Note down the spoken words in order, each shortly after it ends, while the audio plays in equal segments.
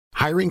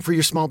Hiring for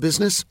your small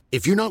business?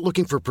 If you're not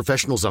looking for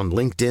professionals on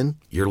LinkedIn,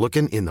 you're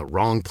looking in the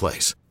wrong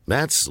place.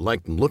 That's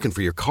like looking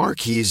for your car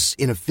keys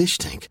in a fish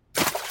tank.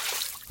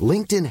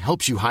 LinkedIn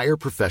helps you hire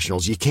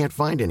professionals you can't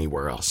find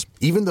anywhere else,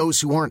 even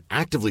those who aren't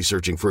actively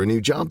searching for a new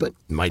job but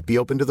might be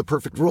open to the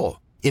perfect role.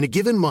 In a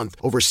given month,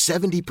 over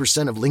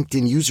 70% of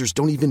LinkedIn users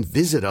don't even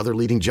visit other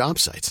leading job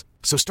sites.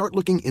 So start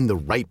looking in the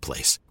right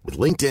place. With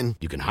LinkedIn,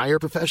 you can hire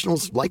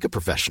professionals like a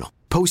professional.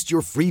 Post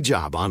your free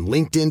job on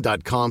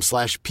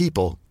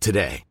linkedin.com/people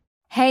today.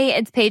 Hey,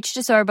 it's Paige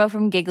DeSorbo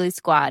from Giggly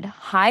Squad.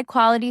 High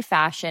quality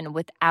fashion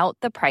without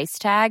the price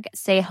tag.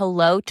 Say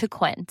hello to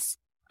Quince.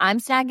 I'm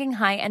snagging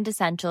high-end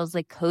essentials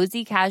like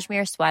cozy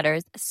cashmere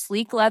sweaters,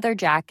 sleek leather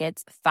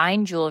jackets,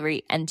 fine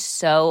jewelry, and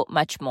so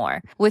much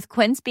more. With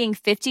Quince being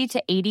 50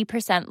 to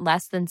 80%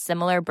 less than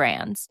similar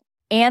brands.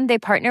 And they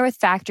partner with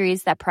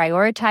factories that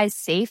prioritize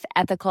safe,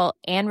 ethical,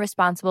 and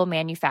responsible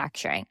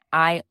manufacturing.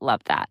 I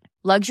love that.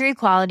 Luxury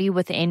quality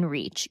within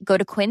reach. Go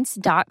to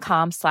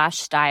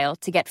quince.com/style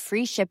to get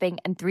free shipping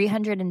and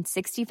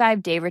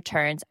 365-day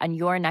returns on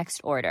your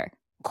next order.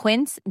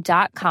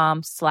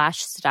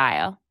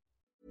 Quince.com/style.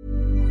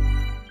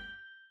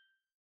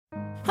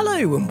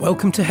 Hello and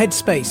welcome to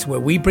Headspace, where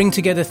we bring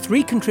together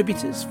 3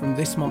 contributors from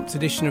this month's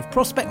edition of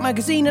Prospect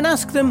Magazine and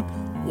ask them,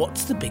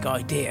 what's the big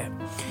idea?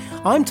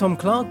 I'm Tom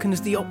Clark, and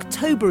as the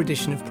October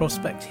edition of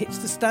Prospect hits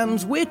the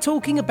stands, we're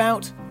talking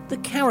about the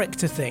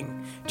character thing.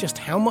 Just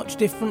how much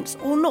difference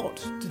or not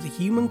do the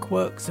human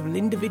quirks of an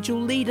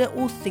individual leader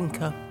or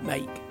thinker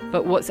make?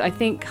 But what's, I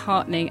think,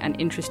 heartening and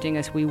interesting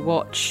as we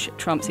watch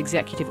Trump's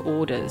executive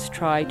orders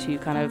try to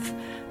kind of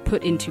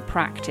put into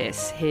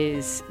practice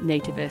his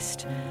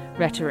nativist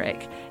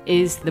rhetoric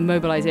is the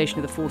mobilization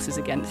of the forces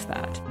against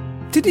that.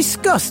 To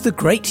discuss the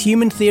great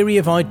human theory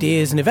of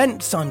ideas and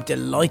events, I'm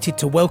delighted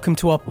to welcome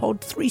to our pod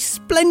 3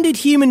 splendid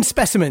human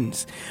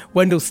specimens.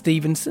 Wendell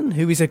Stevenson,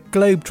 who is a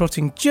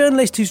globe-trotting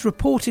journalist who's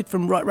reported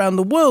from right around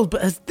the world,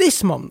 but has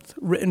this month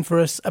written for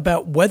us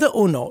about whether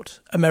or not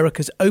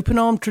America's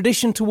open-armed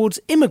tradition towards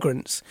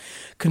immigrants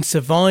can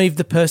survive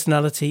the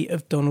personality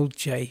of Donald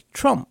J.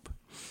 Trump.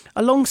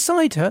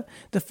 Alongside her,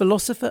 the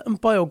philosopher and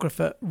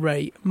biographer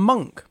Ray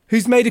Monk,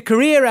 who's made a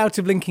career out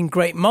of linking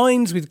great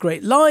minds with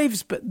great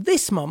lives, but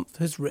this month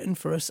has written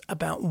for us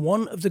about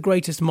one of the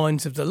greatest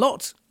minds of the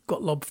lot,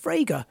 Gottlob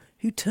Frege,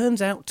 who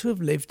turns out to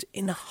have lived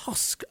in a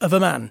husk of a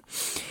man.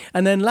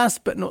 And then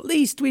last but not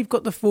least, we've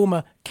got the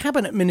former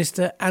Cabinet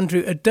Minister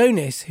Andrew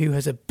Adonis, who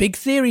has a big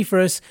theory for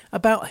us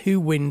about who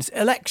wins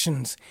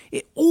elections.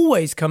 It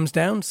always comes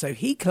down, so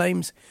he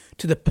claims,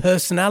 to the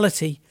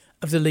personality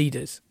of the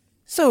leaders.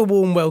 So a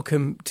warm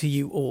welcome to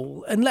you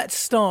all. And let's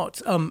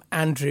start,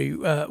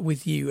 Andrew,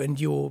 with you and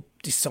your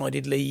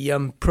decidedly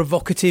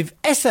provocative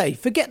essay.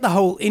 Forget the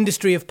whole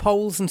industry of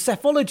polls and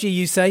psephology,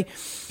 you say.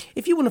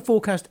 If you want to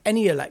forecast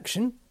any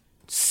election,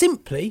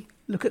 simply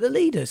look at the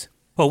leaders.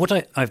 Well, what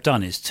I've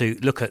done is to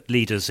look at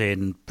leaders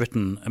in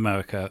Britain,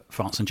 America,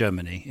 France and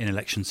Germany in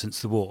elections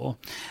since the war,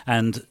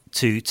 and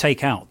to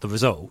take out the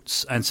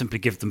results and simply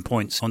give them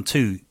points on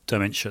 2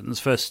 dimensions.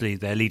 Firstly,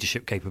 their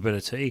leadership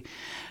capability,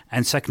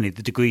 and secondly,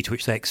 the degree to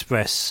which they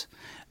express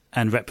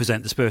and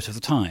represent the spirit of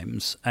the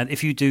times. And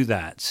if you do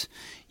that,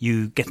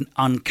 you get an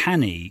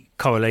uncanny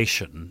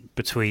correlation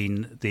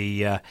between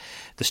the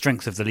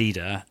strength of the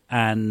leader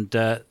and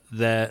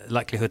their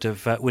likelihood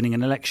of winning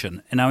an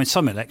election. And now, in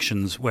some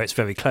elections where it's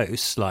very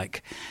close,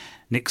 like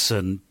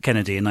Nixon,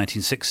 Kennedy in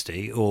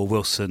 1960, or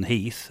Wilson,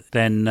 Heath,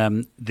 then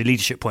the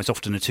leadership points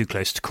often are too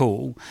close to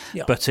call.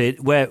 Yeah. But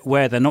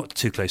where they're not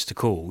too close to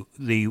call,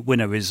 the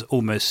winner is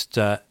almost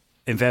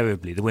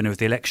invariably the winner of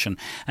the election.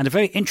 And a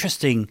very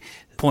interesting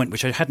point,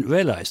 which I hadn't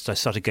realised, I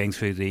started going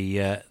through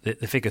the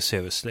figure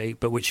seriously,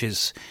 but which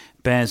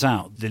bears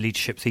out the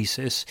leadership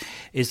thesis,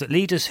 is that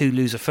leaders who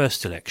lose a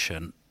first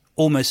election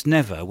almost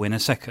never win a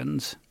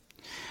second.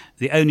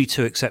 The only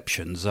 2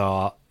 exceptions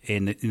are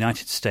in the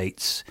United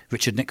States,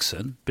 Richard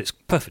Nixon, but it's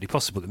perfectly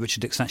possible that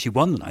Richard Nixon actually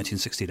won the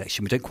 1960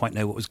 election. We don't quite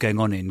know what was going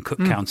on in Cook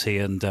County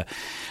and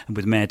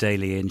with Mayor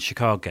Daley in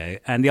Chicago.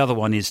 And the other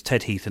one is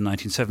Ted Heath in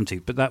 1970,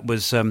 but that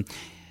was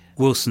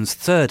Wilson's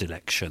 3rd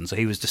election, so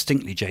he was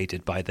distinctly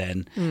jaded by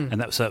then,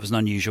 and that was an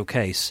unusual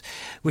case,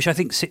 which I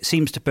think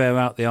seems to bear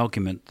out the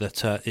argument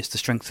that it's the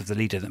strength of the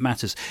leader that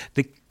matters.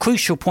 The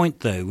crucial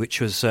point, though,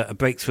 which was a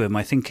breakthrough in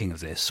my thinking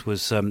of this,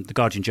 was the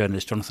Guardian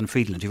journalist Jonathan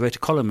Freedland, who wrote a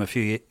column a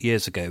few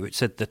years ago which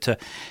said that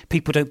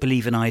people don't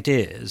believe in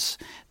ideas,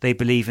 they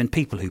believe in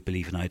people who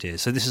believe in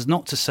ideas. So this is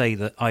not to say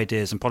that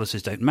ideas and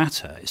policies don't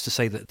matter, it's to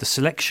say that the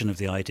selection of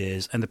the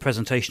ideas and the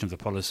presentation of the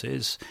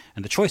policies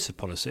and the choice of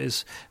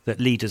policies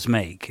that leaders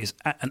make is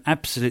an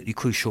absolutely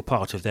crucial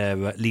part of their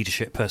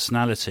leadership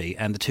personality,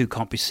 and the 2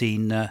 can't be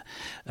seen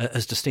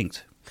as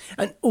distinct.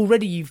 And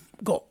already you've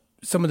got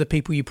some of the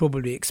people you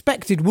probably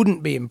expected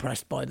wouldn't be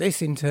impressed by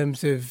this in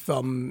terms of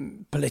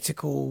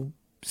political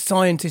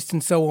scientists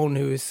and so on,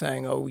 who are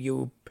saying, oh,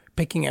 you're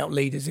picking out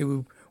leaders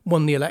who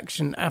won the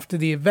election after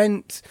the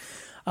event,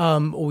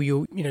 or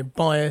you're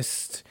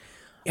biased.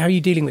 How are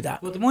you dealing with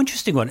that? Well, the more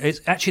interesting one is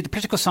actually the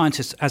political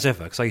scientists, as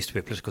ever, because I used to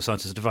be a political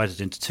scientist, are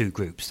divided into two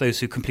groups, those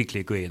who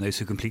completely agree and those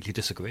who completely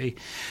disagree.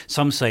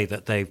 Some say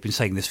that they've been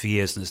saying this for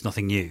years and it's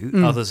nothing new.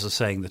 Others are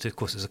saying that, of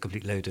course, it's a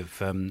complete load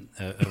of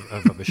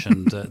rubbish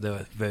and there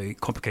are very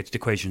complicated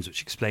equations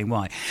which explain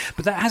why.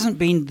 But that hasn't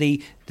been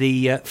the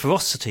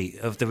ferocity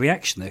of the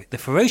reaction. The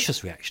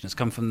ferocious reaction has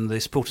come from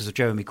the supporters of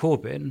Jeremy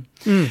Corbyn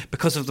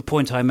because of the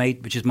point I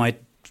made, which is my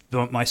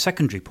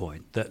secondary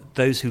point, that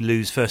those who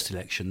lose first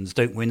elections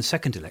don't win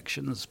second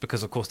elections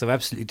because, of course, they're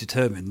absolutely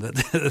determined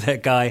that their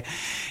guy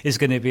is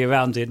going to be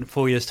around in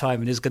 4 years'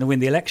 time and is going to win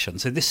the election.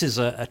 So this is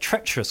a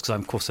treacherous, because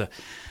I'm, of course,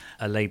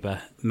 a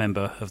Labour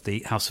member of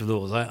the House of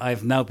Lords.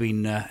 I've now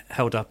been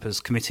held up as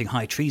committing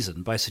high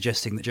treason by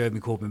suggesting that Jeremy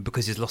Corbyn,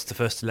 because he's lost the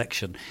first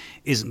election,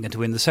 isn't going to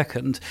win the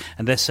second,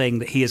 and they're saying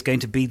that he is going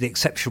to be the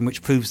exception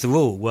which proves the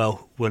rule.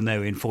 Well, we'll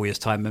know in 4 years'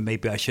 time, and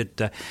maybe I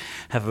should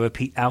have a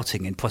repeat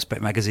outing in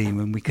Prospect magazine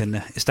when we can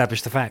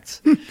establish the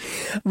facts.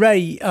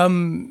 Ray,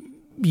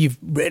 you've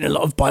written a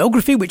lot of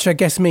biography, which I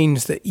guess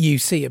means that you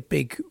see a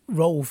big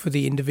role for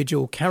the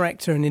individual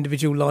character and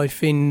individual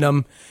life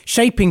in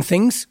shaping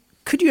things.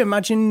 Could you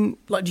imagine,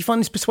 do you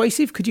find this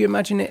persuasive? Could you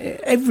imagine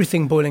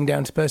everything boiling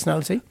down to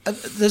personality?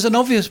 There's an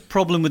obvious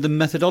problem with the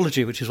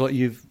methodology, which is what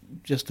you've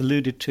just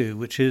alluded to,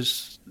 which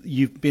is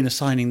you've been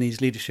assigning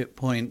these leadership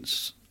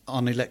points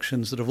on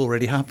elections that have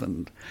already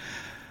happened.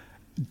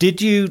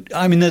 Did you,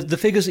 the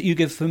figures that you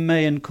give for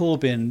May and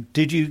Corbyn,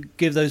 did you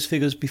give those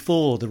figures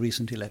before the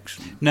recent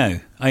election?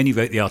 No, I only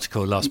wrote the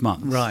article last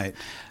month. Right.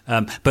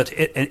 But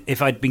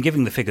if I'd been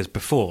giving the figures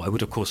before, I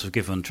would, of course, have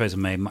given Theresa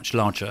May a much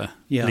larger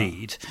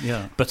lead.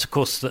 Yeah. But, of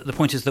course, the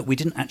point is that we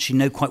didn't actually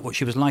know quite what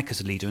she was like as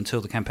a leader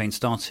until the campaign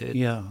started.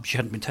 Yeah. She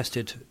hadn't been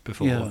tested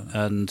before,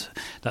 and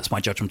that's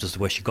my judgment as to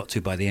where she got to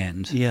by the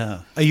end.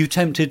 Yeah. Are you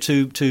tempted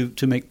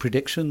to make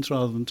predictions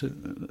rather than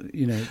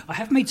to, I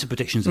have made some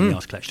predictions in the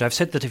article, actually. I've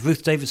said that if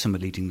Ruth Davidson were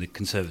leading the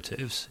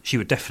Conservatives, she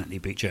would definitely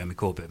beat Jeremy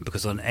Corbyn,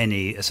 because on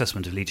any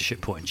assessment of leadership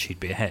points, she'd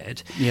be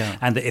ahead. Yeah.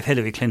 And that if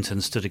Hillary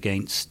Clinton stood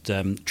against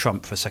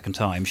Trump for a second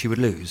time, she would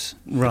lose.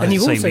 Right. And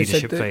you've the also same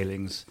leadership said that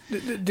failings.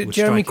 That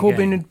Jeremy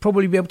Corbyn would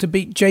probably be able to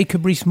beat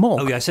Jacob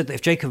Rees-Mogg. Oh, yeah, I said that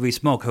if Jacob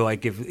Rees-Mogg, who I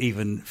give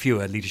even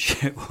fewer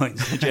leadership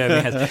points than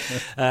Jeremy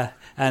has,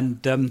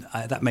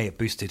 that may have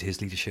boosted his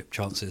leadership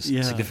chances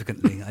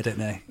significantly. I don't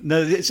know.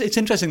 No, it's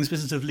interesting, this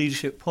business of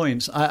leadership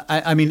points.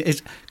 I mean,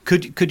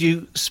 could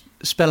you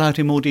spell out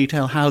in more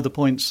detail how the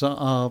points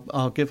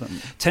are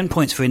given? 10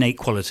 points for innate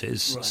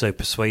qualities, so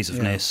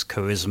persuasiveness,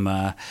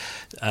 charisma,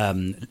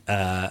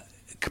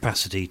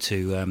 capacity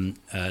to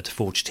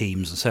forge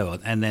teams and so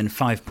on, and then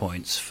 5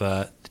 points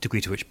for the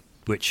degree to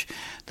which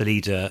the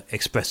leader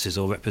expresses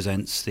or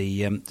represents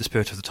the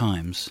spirit of the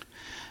times.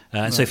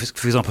 And so,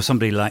 for example,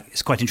 somebody like,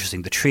 it's quite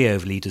interesting, the trio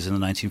of leaders in the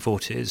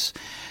 1940s,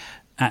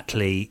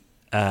 Attlee,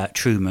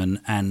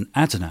 Truman and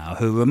Adenauer,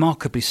 who were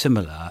remarkably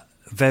similar,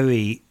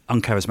 very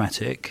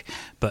uncharismatic,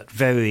 but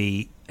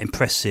very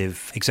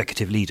impressive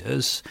executive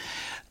leaders,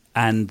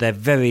 and their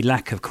very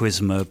lack of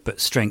charisma but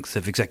strength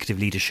of executive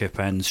leadership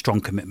and strong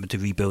commitment to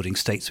rebuilding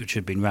states which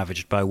had been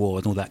ravaged by war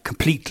and all that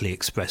completely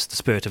expressed the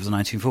spirit of the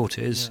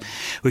 1940s,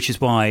 which is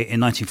why in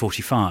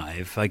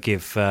 1945 I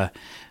give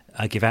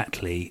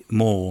Attlee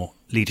more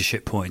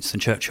leadership points than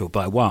Churchill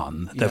by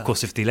one. Though, of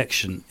course, if the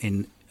election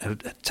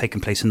had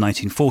taken place in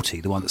 1940,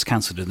 the one that's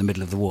cancelled in the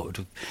middle of the war,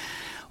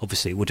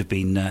 it would have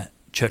been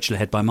Churchill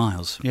ahead by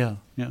miles. Yeah.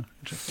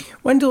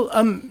 Wendell,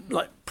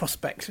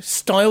 Prospect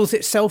styles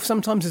itself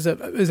sometimes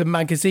as a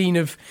magazine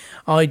of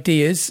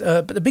ideas,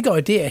 but the big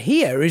idea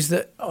here is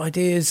that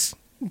ideas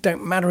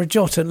don't matter a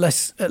jot, at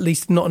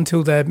least not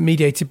until they're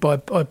mediated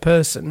by a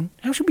person.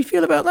 How should we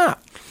feel about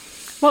that?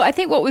 Well, I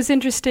think what was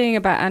interesting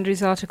about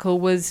Andrew's article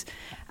was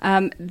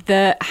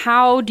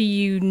how do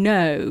you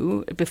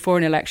know before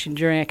an election,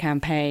 during a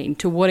campaign,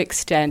 to what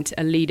extent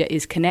a leader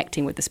is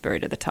connecting with the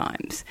spirit of the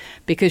times?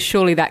 Because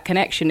surely that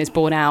connection is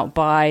borne out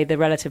by the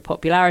relative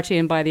popularity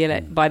and by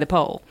the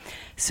poll.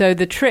 So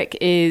the trick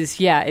is,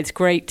 it's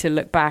great to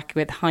look back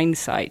with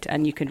hindsight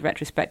and you can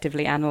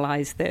retrospectively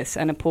analyse this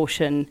and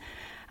apportion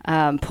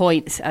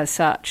points as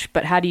such,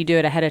 but how do you do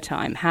it ahead of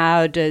time?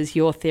 How does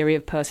your theory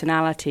of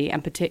personality,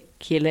 and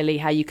particularly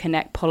how you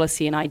connect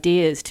policy and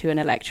ideas to an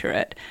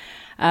electorate,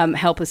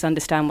 help us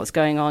understand what's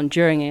going on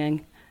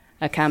during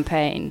a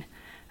campaign?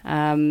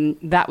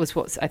 That was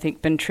what's, I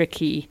think, been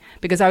tricky,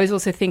 because I was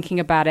also thinking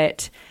about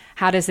it,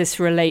 how does this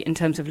relate in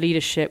terms of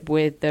leadership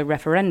with the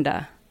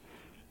referenda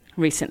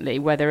recently,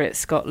 whether it's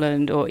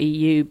Scotland or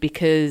EU,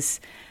 because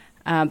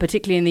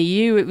particularly in the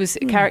EU, it was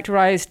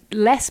characterised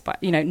less by,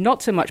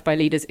 not so much by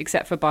leaders,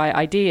 except for by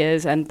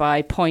ideas and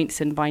by points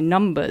and by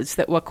numbers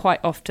that were quite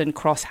often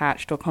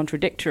cross-hatched or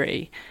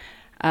contradictory.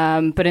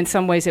 But in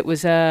some ways, it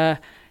was a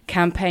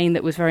campaign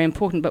that was very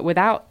important, but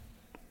without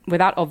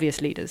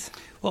obvious leaders.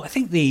 Well, I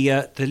think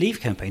the Leave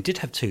campaign did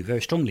have two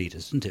very strong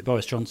leaders, didn't it?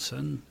 Boris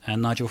Johnson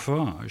and Nigel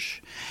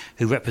Farage,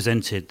 who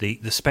represented the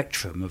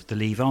spectrum of the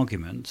Leave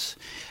arguments.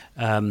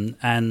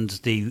 And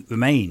the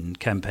Remain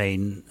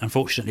campaign,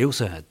 unfortunately,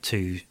 also had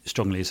two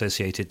strongly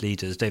associated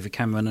leaders, David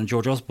Cameron and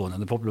George Osborne.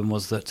 And the problem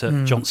was that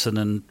Johnson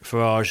and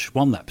Farage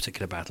won that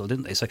particular battle,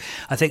 didn't they? So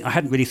I think I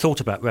hadn't really thought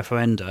about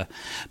referenda,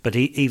 but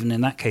even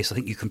in that case, I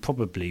think you can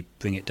probably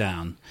bring it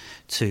down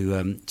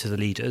to the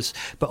leaders.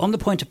 But on the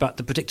point about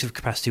the predictive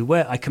capacity,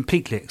 where I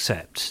completely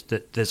accept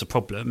that there's a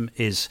problem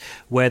is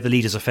where the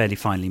leaders are fairly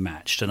finely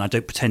matched, and I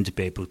don't pretend to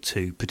be able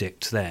to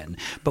predict then.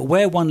 But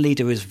where one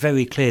leader is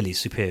very clearly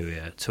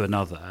superior to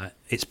another,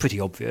 it's pretty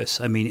obvious.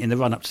 I mean, in the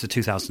run-up to the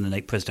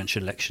 2008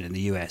 presidential election in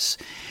the US,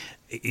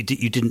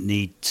 you didn't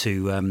need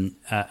to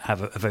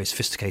have a very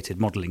sophisticated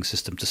modelling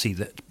system to see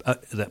that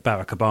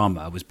Barack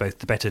Obama was both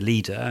the better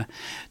leader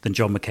than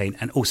John McCain,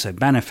 and also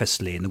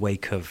manifestly, in the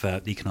wake of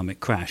the economic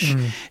crash,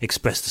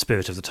 expressed the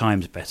spirit of the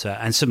times better.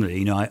 And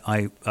similarly,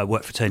 I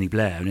worked for Tony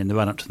Blair, and in the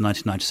run-up to the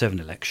 1997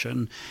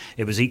 election,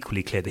 it was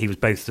equally clear that he was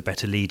both the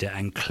better leader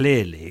and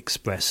clearly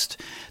expressed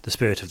the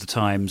spirit of the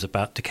times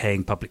about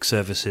decaying public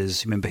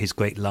services. Remember his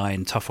great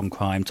line, tough on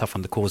crime, tough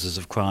on the causes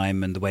of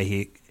crime, and the way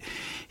he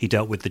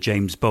dealt with the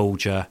James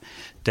Bolger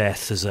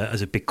death as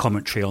a big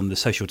commentary on the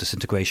social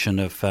disintegration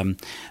of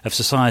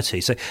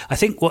society. So I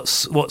think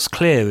what's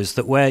clear is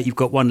that where you've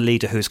got one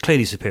leader who is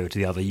clearly superior to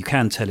the other, you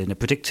can tell in a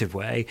predictive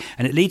way.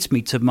 And it leads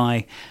me to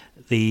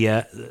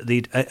the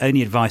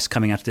only advice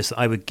coming out of this that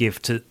I would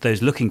give to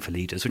those looking for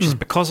leaders, which is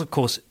because, of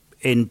course,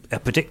 in a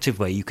predictive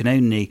way, you can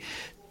only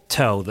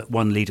tell that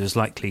one leader is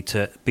likely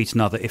to beat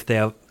another if they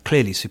are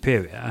clearly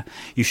superior.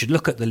 You should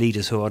look at the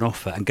leaders who are on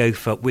offer and go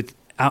for,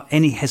 without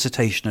any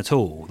hesitation at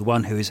all, the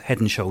one who is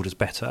head and shoulders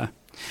better.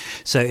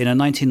 So in a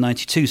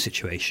 1992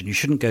 situation, you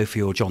shouldn't go for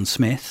your John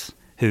Smith,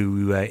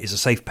 who is a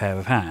safe pair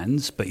of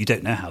hands, but you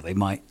don't know how they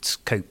might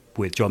cope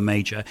with John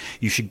Major.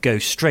 You should go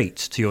straight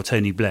to your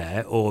Tony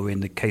Blair, or in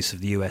the case of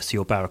the US,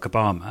 your Barack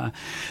Obama,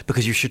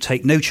 because you should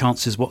take no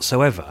chances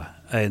whatsoever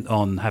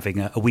on having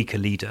a weaker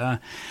leader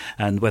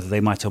and whether they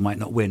might or might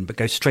not win, but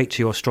go straight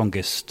to your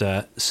strongest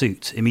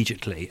suit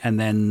immediately, and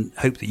then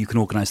hope that you can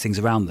organise things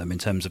around them in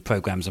terms of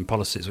programmes and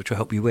policies which will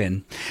help you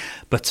win.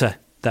 But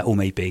that all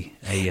may be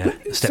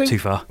a step too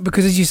far.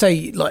 Because as you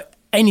say,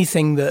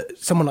 anything that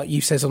someone like you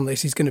says on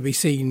this is going to be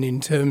seen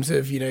in terms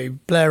of,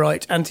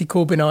 Blairites,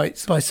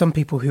 anti-Corbynites by some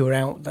people who are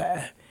out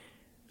there.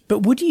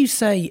 But would you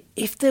say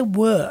if there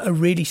were a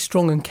really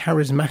strong and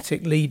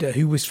charismatic leader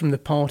who was from the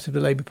part of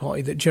the Labour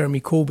Party that Jeremy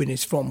Corbyn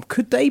is from,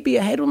 could they be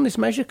ahead on this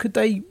measure? Could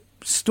they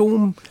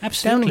storm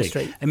Downing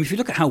Street? I mean, if you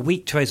look at how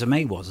weak Theresa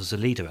May was as a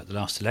leader at the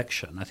last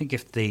election, I think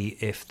if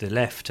the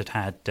left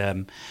had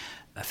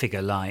a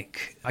figure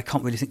like, I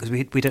can't really think,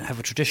 because we don't have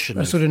a tradition.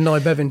 A sort of Nye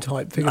Bevan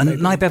type figure.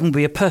 Nye Bevan would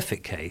be a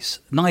perfect case.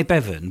 Nye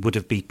Bevan would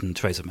have beaten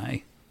Theresa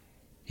May.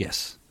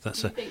 Yes,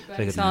 that's a figure.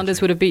 Bernie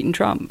Sanders would have beaten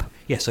Trump.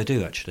 Yes, I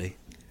do actually.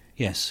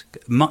 Yes,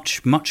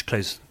 much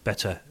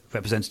better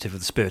representative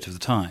of the spirit of the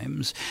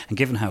times. And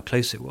given how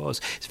close it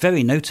was, it's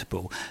very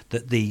notable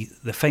that the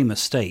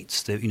famous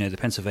states, the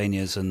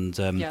Pennsylvanias and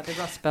the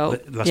Rust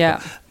Belt.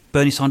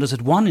 Bernie Sanders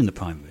had won in the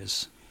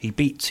primaries. He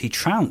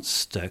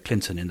trounced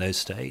Clinton in those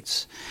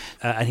states,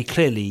 and he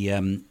clearly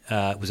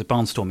was a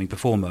barnstorming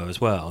performer as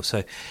well.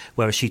 So,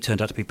 whereas she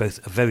turned out to be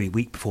both a very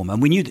weak performer,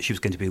 and we knew that she was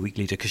going to be a weak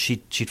leader because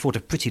she'd fought a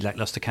pretty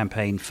lacklustre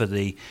campaign for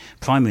the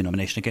primary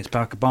nomination against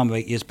Barack Obama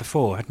 8 years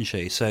before, hadn't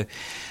she? So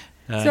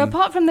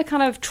apart from the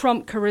kind of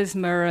Trump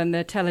charisma and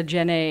the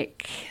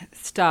telegenic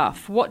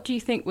stuff, what do you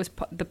think was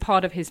the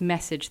part of his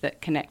message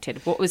that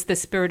connected? What was the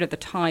spirit of the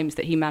times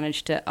that he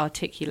managed to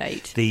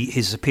articulate?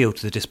 His appeal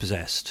to the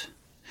dispossessed.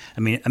 I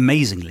mean,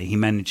 amazingly, he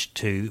managed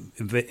to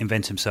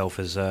invent himself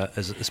as a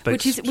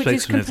spokesman, which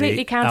is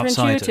completely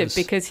counterintuitive,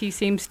 because he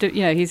seems to,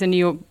 he's a New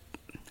York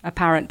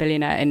apparent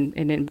billionaire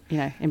in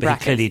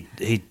brackets. Clearly,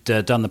 he'd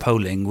done the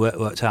polling,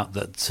 worked out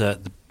that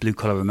the blue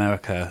collar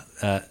America,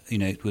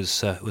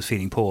 was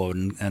feeling poor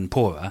and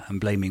poorer and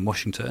blaming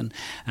Washington,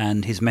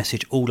 and his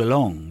message all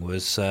along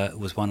was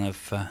one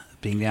of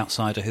being the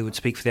outsider who would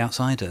speak for the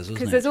outsiders.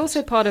 Because there's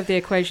also part of the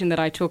equation that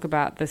I talk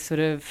about, the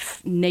sort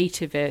of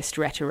nativist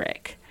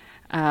rhetoric.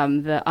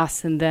 The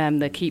us and them,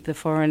 the keep the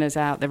foreigners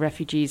out, the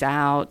refugees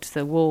out,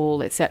 the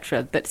wall,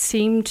 etc., that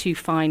seemed to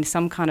find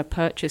some kind of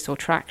purchase or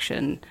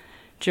traction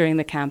during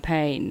the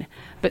campaign,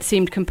 but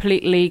seemed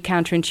completely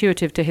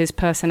counterintuitive to his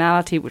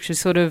personality, which is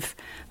sort of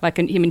like,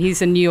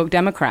 he's a New York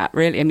Democrat,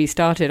 really. I mean, he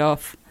started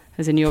off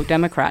as a New York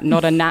Democrat,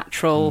 not a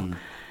natural...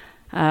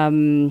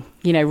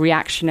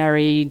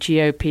 reactionary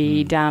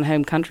GOP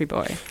down-home country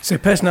boy. So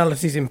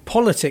personalities in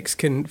politics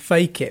can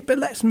fake it. But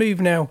let's move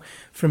now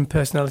from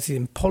personalities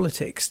in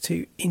politics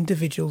to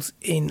individuals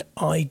in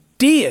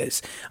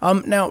ideas.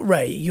 Now,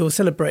 Ray, your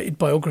celebrated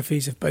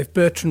biographies of both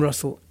Bertrand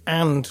Russell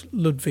and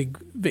Ludwig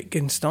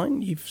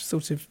Wittgenstein, you've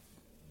sort of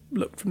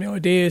looked from the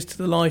ideas to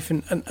the life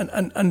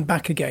and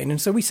back again. And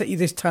so we set you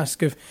this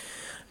task of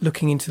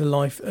looking into the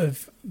life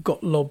of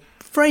Gottlob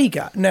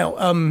Frege. Now,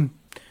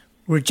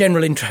 we're a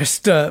general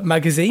interest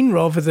magazine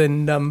rather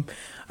than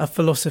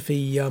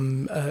philosophy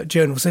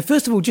journal. So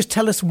first of all, just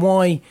tell us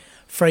why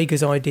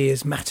Frege's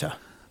ideas matter.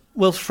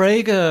 Well,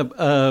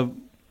 Frege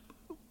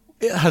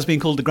has been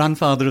called the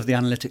grandfather of the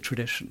analytic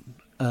tradition.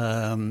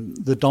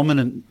 The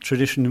dominant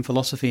tradition in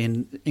philosophy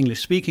in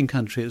English-speaking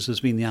countries has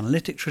been the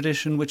analytic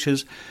tradition, which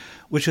has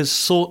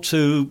sought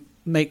to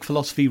make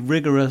philosophy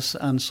rigorous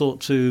and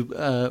sought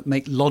to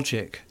make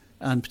logic,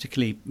 and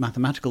particularly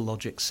mathematical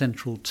logic,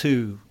 central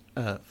to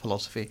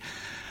philosophy.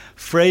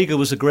 Frege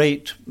was a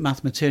great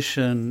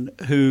mathematician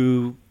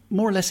who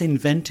more or less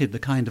invented the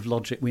kind of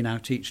logic we now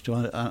teach to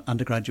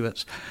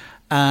undergraduates,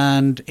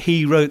 and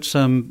he wrote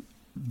some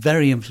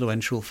very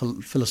influential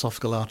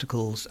philosophical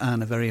articles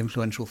and a very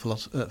influential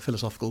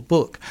philosophical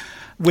book.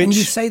 And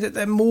you say that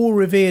they're more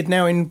revered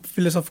now in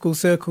philosophical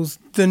circles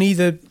than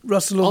either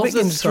Russell or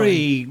Wittgenstein? Of the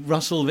three,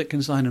 Russell,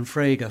 Wittgenstein and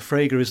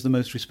Frege is the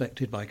most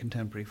respected by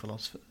contemporary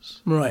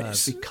philosophers. Right.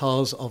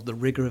 Because of the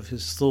rigour of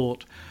his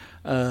thought,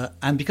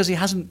 and because he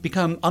hasn't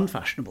become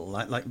unfashionable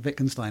like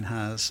Wittgenstein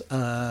has,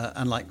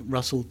 and like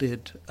Russell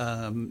did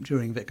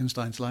during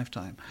Wittgenstein's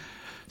lifetime.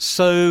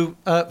 So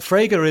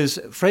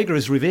Frege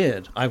is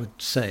revered, I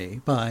would say,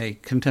 by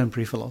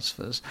contemporary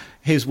philosophers.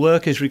 His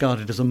work is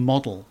regarded as a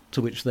model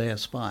to which they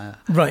aspire.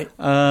 Right.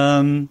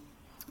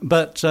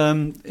 But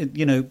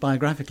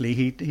biographically,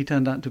 he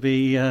turned out to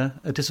be a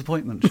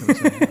disappointment, shall we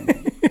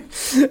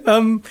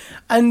say.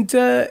 And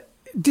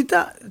did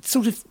that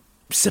sort of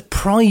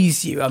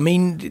surprise you? I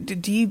mean,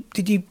 did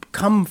you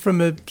come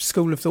from a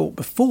school of thought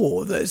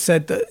before that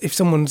said that if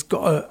someone's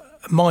got a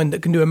mind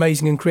that can do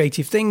amazing and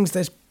creative things,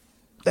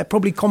 they're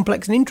probably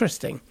complex and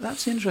interesting?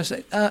 That's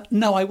interesting.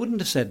 No, I wouldn't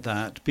have said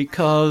that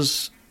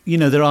because,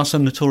 there are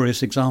some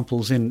notorious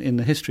examples in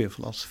the history of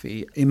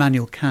philosophy.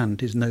 Immanuel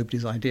Kant is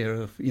nobody's idea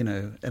of,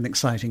 an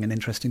exciting and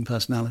interesting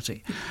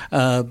personality.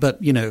 But,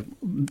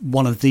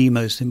 one of the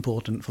most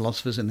important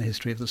philosophers in the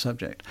history of the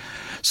subject.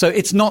 So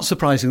it's not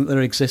surprising that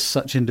there exist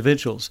such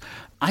individuals.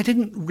 I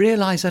didn't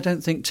realise, I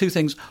don't think, two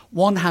things.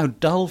 One, how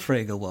dull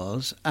Frege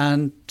was,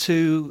 and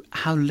two,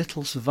 how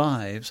little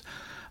survives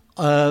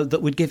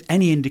that would give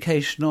any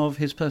indication of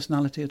his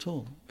personality at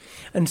all.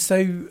 And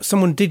so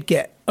someone did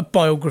get a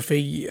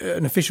biography,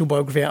 an official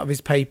biography out of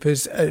his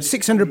papers,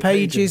 600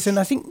 pages, and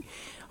I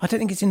don't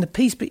think it's in the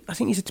piece, but I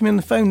think you said to me on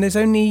the phone, there's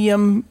only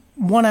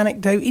one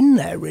anecdote in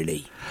there,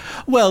 really.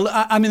 Well,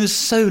 I mean, there's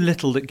so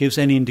little that gives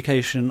any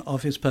indication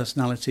of his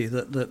personality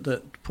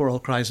that poor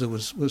old Kreiser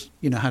was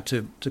had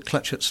to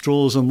clutch at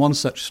straws, and one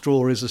such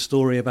straw is a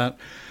story about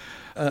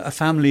a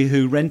family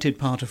who rented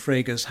part of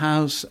Frege's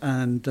house,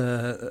 and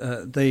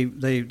they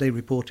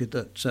reported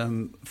that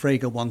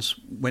Frege once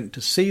went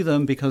to see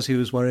them because he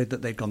was worried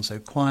that they'd gone so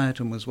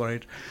quiet and was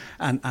worried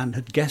and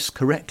had guessed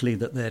correctly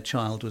that their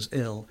child was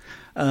ill.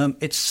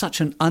 It's such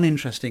an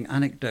uninteresting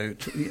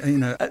anecdote,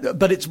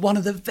 but it's one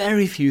of the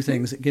very few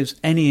things that gives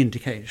any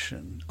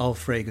indication of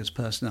Frege's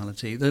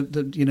personality.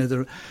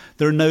 There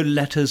are no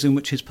letters in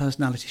which his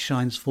personality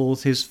shines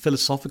forth. His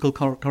philosophical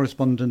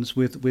correspondence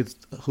with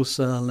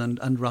Husserl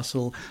and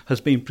Russell has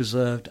been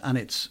preserved, and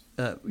it's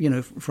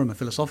from a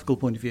philosophical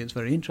point of view, it's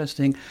very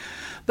interesting.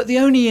 But the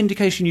only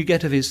indication you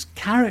get of his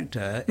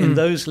character in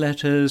those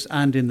letters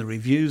and in the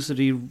reviews that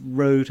he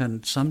wrote,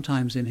 and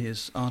sometimes in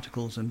his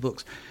articles and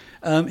books,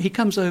 he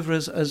comes over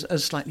as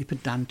slightly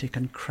pedantic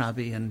and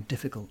crabby and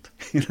difficult.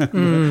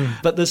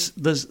 But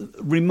there's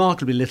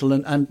remarkably little,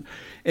 and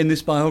in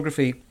this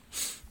biography,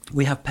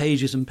 we have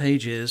pages and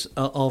pages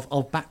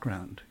of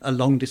background, a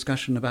long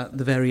discussion about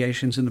the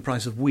variations in the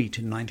price of wheat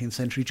in 19th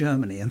century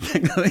Germany and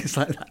things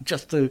like that,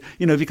 just to,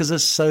 because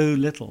there's so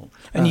little.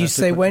 And you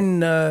say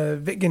when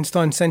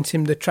Wittgenstein sent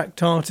him the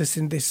Tractatus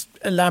in this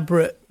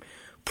elaborate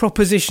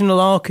propositional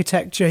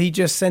architecture, he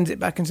just sends it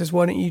back and says,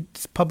 why don't you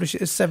publish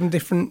it as 7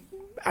 different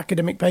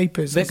academic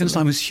papers?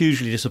 Wittgenstein was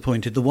hugely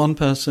disappointed. The one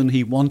person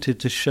he wanted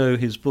to show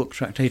his book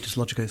Tractatus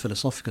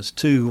Logico-Philosophicus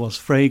to was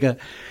Frege.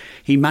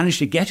 He managed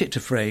to get it to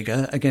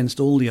Frege against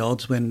all the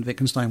odds when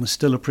Wittgenstein was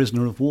still a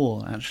prisoner of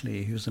war,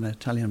 actually. He was an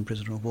Italian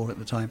prisoner of war at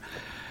the time.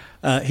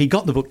 He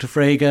got the book to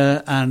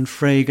Frege, and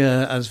Frege,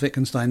 as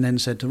Wittgenstein then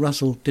said to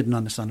Russell, didn't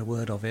understand a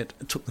word of it,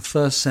 took the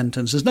first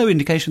sentence. There's no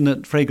indication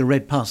that Frege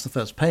read past the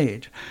first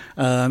page.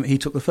 He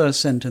took the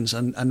first sentence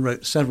and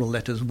wrote several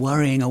letters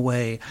worrying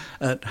away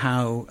at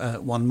how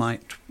one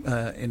might,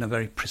 in a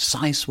very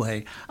precise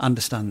way,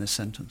 understand this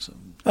sentence.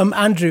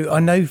 Andrew, I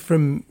know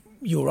from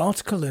your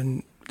article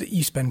and that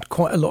you spend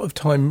quite a lot of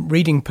time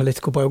reading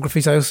political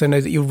biographies. I also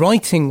know that you're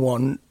writing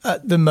one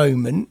at the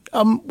moment.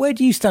 Where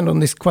do you stand on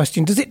this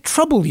question? Does it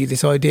trouble you,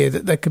 this idea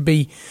that there could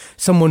be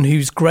someone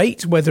who's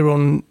great, whether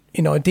in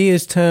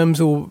ideas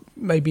terms or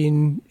maybe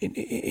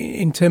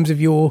in terms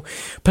of your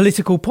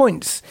political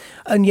points,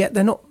 and yet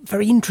they're not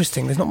very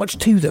interesting? There's not much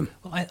to them.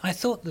 Well, I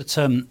thought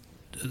that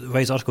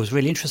Ray's article was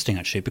really interesting,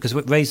 actually, because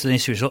it raised an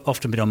issue which has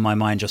often been on my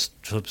mind just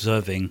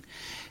observing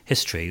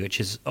history, which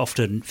is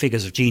often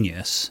figures of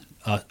genius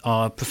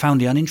are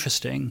profoundly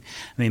uninteresting.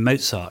 I mean,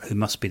 Mozart, who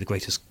must be the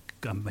greatest,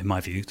 in my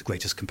view, the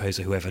greatest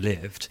composer who ever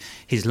lived,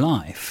 his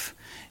life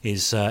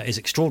is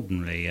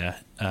extraordinarily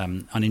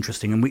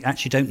uninteresting, and we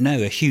actually don't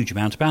know a huge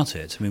amount about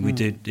it. I mean, we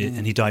did,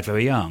 and he died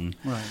very young.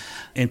 Right.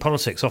 In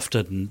politics,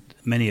 often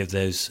many of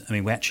those. I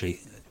mean, we actually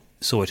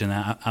saw it in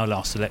our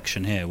last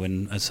election here,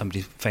 when, as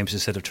somebody famously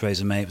said of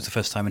Theresa May, it was the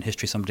first time in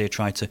history somebody had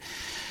tried to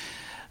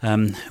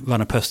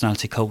run a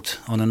personality cult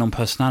on a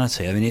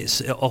non-personality. I mean,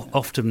 it's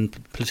often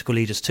political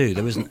leaders too.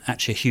 There isn't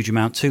actually a huge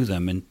amount to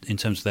them in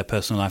terms of their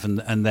personal life,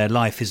 and their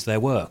life is their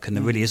work, and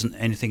there really isn't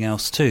anything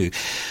else too.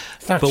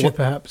 Thatcher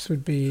perhaps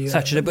would be...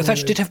 Thatcher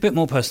did have a bit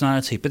more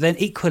personality, but then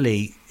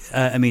equally,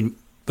 I mean,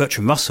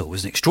 Bertrand Russell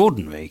was an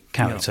extraordinary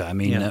character. I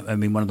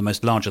mean, one of the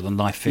most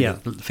larger-than-life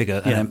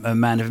figure, and a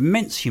man of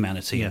immense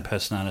humanity and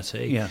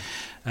personality. Yeah.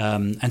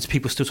 And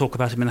people still talk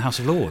about him in the House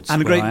of Lords.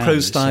 And a great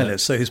prose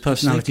stylist, so his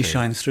personality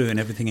shines through in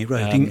everything he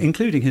wrote,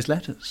 including his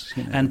letters.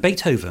 You know. And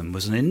Beethoven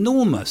was an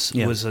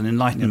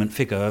Enlightenment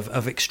figure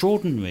of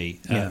extraordinary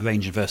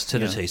range and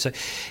versatility. Yeah. So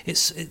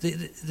it's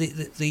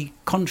the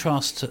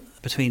contrast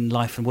between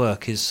life and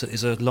work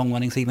is a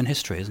long-running theme in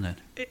history, isn't it?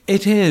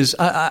 It is.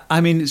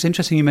 I mean, it's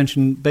interesting you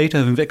mentioned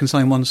Beethoven.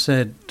 Wittgenstein once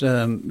said,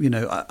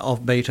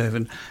 of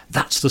Beethoven,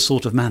 that's the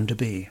sort of man to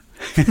be.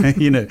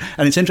 And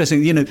it's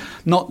interesting,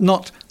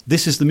 not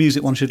this is the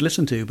music one should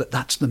listen to, but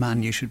that's the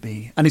man you should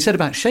be. And he said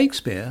about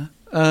Shakespeare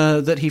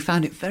that he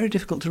found it very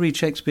difficult to read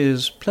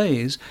Shakespeare's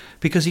plays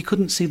because he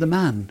couldn't see the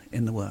man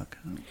in the work.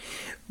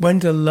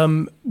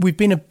 Wendell, we've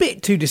been a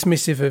bit too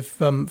dismissive of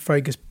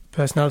Frege's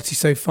personality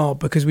so far,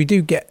 because we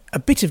do get a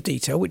bit of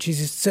detail, which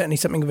is certainly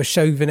something of a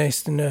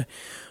chauvinist and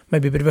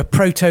maybe a bit of a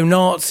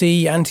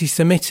proto-Nazi,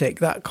 anti-Semitic,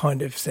 that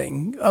kind of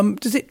thing.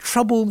 Does it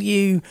trouble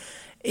you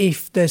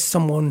if there's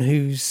someone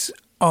whose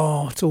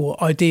art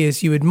or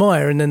ideas you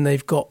admire and then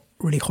they've got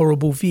really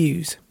horrible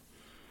views?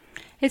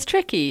 It's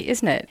tricky,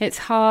 isn't it? It's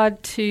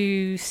hard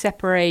to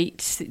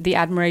separate the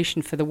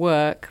admiration for the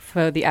work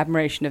for the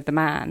admiration of the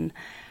man.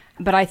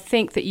 But I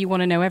think that you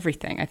want to know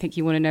everything. I think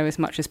you want to know as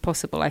much as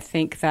possible. I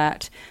think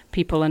that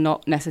people are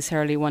not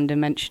necessarily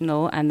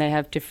one-dimensional, and they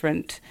have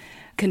different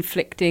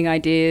conflicting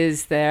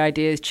ideas. Their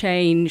ideas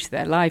change,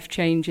 their life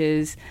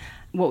changes.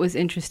 What was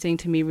interesting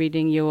to me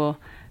reading your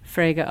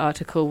Frege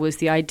article was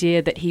the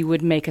idea that he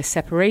would make a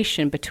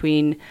separation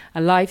between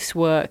a life's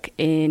work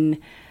in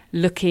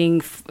looking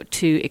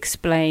to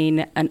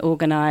explain and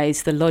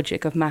organize the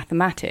logic of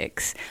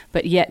mathematics,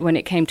 but yet when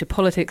it came to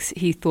politics,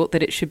 he thought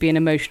that it should be an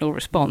emotional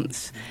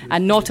response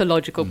and not a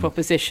logical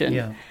proposition.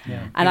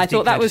 And I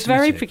thought that was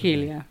very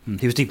peculiar.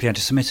 He was deeply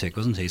anti-Semitic,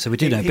 wasn't he? So we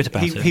do know a bit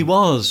about it. He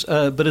was,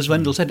 but as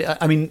Wendell said,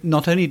 I mean,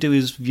 not only do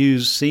his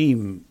views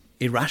seem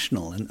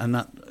irrational, and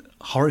that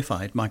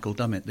horrified Michael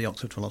Dummett, the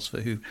Oxford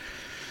philosopher who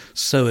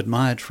so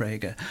admired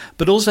Frege,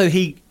 but also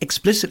he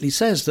explicitly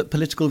says that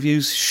political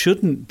views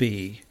shouldn't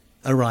be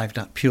arrived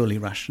at purely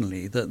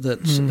rationally,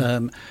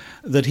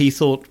 that he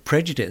thought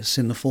prejudice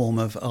in the form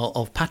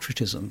of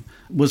patriotism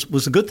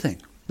was a good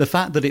thing. The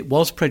fact that it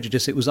was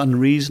prejudice, it was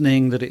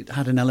unreasoning, that it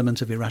had an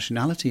element of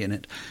irrationality in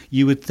it,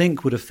 you would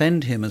think would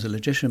offend him as a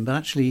logician, but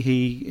actually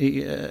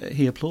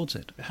he applauds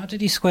it. How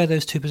did he square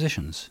those two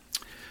positions?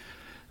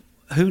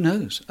 Who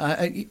knows?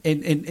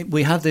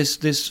 We have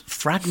this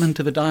fragment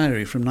of a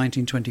diary from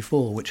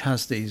 1924 which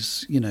has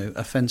these,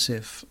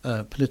 offensive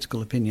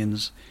political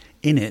opinions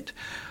in it.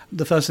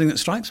 The first thing that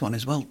strikes one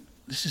is, well,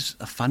 this is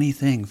a funny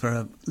thing for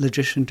a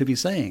logician to be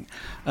saying.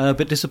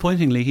 But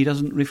disappointingly, he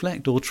doesn't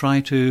reflect or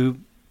try to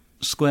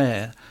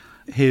square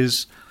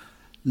his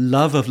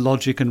love of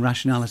logic and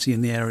rationality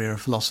in the area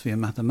of philosophy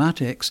and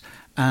mathematics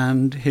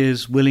and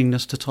his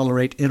willingness to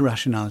tolerate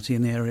irrationality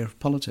in the area of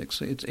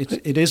politics.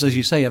 It is, as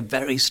you say, a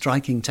very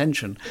striking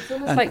tension. It's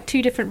almost like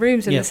two different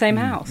rooms in the same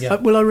house. Yeah.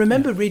 Well, I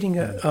remember reading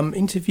an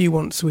interview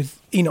once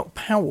with Enoch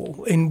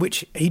Powell in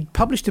which he'd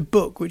published a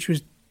book which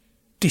was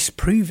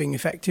disproving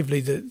effectively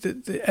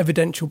the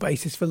evidential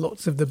basis for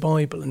lots of the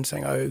Bible and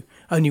saying,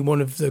 only one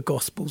of the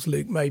Gospels,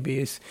 Luke, maybe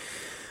has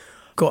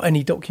got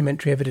any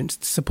documentary evidence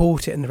to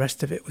support it, and the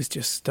rest of it was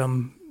just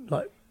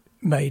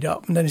made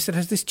up. And then he said,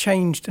 has this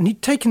changed? And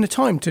he'd taken the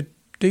time to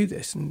do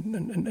this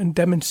and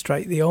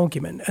demonstrate the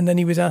argument. And then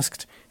he was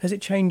asked, has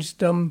it changed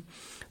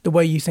the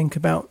way you think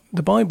about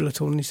the Bible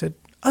at all? And he said,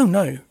 oh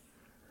no,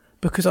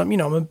 because I'm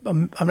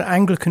an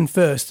Anglican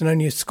first and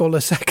only a scholar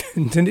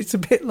second, and it's a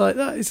bit like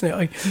that, isn't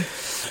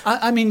it?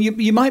 I mean,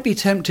 you might be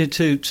tempted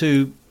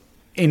to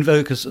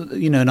invoke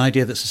an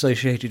idea that's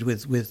associated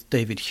with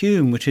David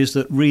Hume, which is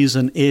that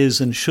reason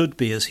is and should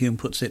be, as Hume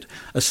puts it,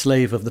 a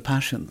slave of the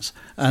passions,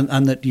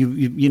 and that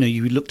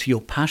you look to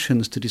your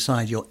passions to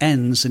decide your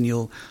ends and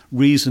your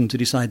reason to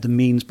decide the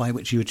means by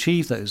which you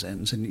achieve those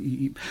ends.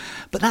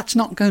 But that's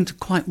not going to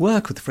quite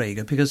work with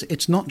Frege, because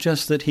it's not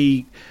just that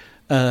he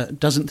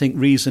doesn't think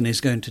reason is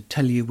going to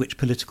tell you which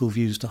political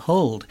views to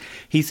hold.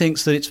 He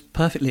thinks that it's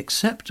perfectly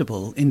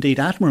acceptable, indeed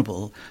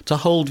admirable, to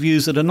hold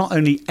views that are not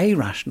only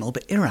irrational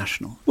but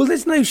irrational. Well,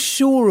 there's no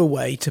surer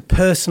way to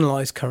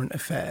personalise current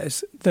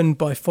affairs than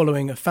by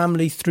following a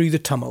family through the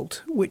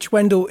tumult, which,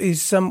 Wendell,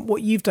 is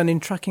what you've done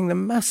in tracking the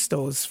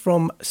Mastos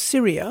from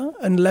Syria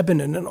and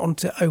Lebanon and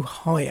onto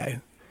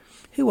Ohio.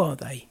 Who are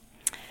they?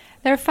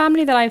 They're a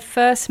family that I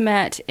first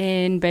met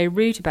in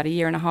Beirut about a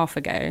year and a half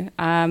ago.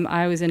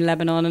 I was in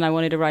Lebanon and I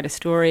wanted to write a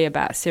story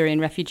about Syrian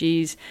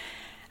refugees,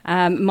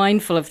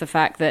 mindful of the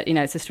fact that,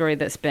 it's a story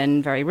that's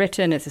been very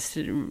written.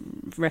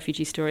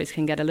 Refugee stories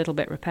can get a little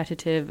bit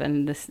repetitive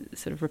and this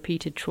sort of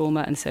repeated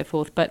trauma and so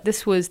forth. But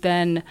this was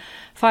then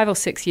 5 or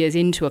 6 years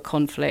into a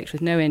conflict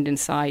with no end in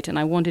sight, and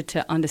I wanted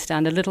to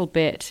understand a little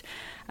bit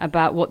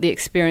about what the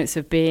experience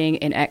of being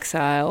in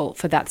exile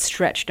for that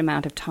stretched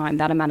amount of time,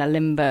 that amount of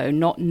limbo,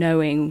 not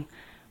knowing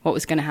what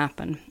was going to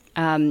happen,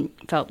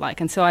 felt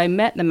like. And so I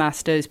met the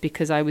Mastos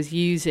because I was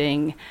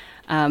using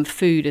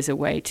food as a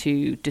way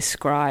to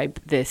describe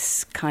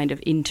this kind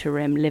of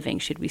interim living.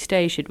 Should we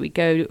stay? Should we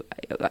go?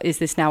 Is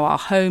this now our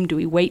home? Do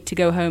we wait to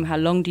go home? How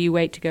long do you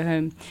wait to go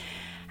home?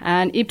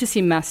 And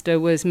Ibtissim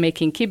Masto was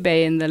making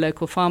kibbeh in the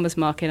local farmers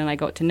market, and I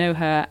got to know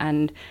her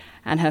and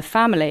her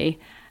family.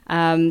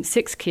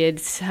 6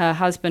 kids. Her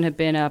husband had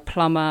been a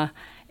plumber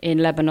in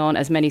Lebanon,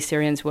 as many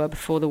Syrians were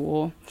before the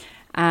war.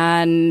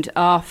 And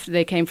after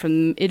they came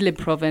from Idlib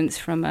province,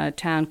 from a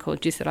town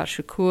called Jisr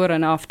al-Shukur,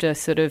 and after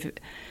sort of a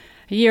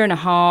year and a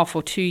half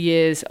or 2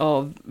 years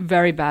of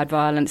very bad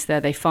violence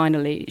there,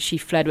 she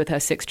fled with her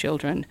 6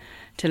 children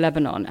to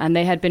Lebanon. And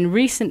they had been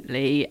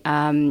recently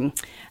told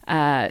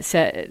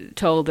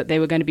that they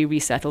were going to be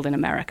resettled in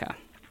America.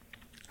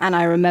 And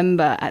I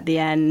remember at the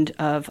end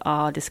of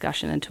our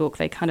discussion and talk,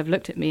 they kind of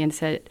looked at me and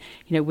said,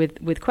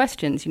 with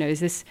questions,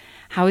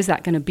 how is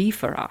that going to be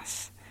for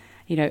us?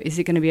 Is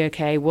it going to be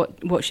okay?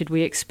 What should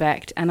we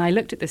expect? And I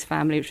looked at this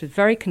family, which was a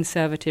very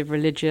conservative,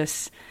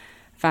 religious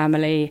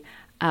family.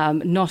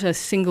 Not a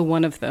single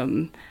one of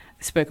them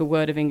spoke a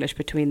word of English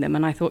between them.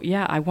 And I thought,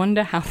 I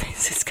wonder how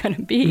this is going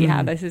to be,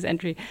 how this is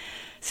entry.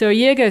 So a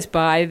year goes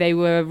by, they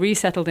were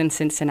resettled in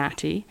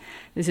Cincinnati.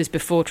 This is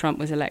before Trump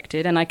was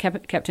elected. And I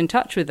kept in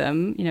touch with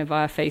them,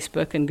 via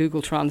Facebook and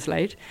Google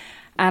Translate.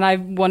 And I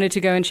wanted to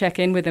go and check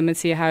in with them and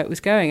see how it was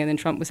going. And then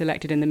Trump was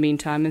elected in the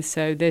meantime. And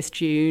so this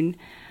June,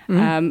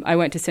 I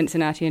went to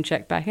Cincinnati and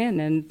checked back in.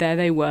 And there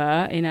they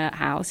were in a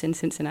house in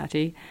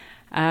Cincinnati.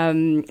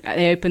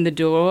 They opened the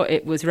door.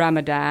 It was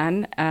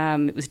Ramadan.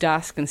 It was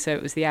dusk, and so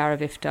it was the hour of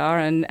iftar.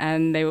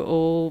 And they were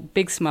all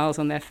big smiles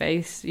on their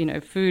face.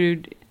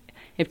 Food.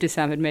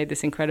 Ibtisam had made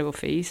this incredible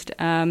feast.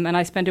 And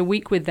I spent a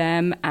week with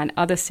them and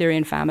other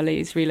Syrian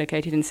families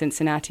relocated in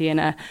Cincinnati,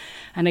 and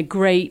a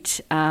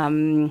great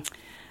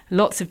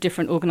lots of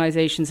different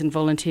organizations and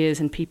volunteers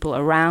and people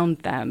around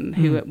them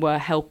who were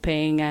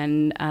helping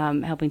and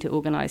helping to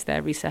organize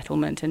their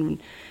resettlement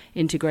and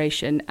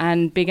integration,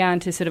 and began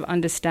to sort of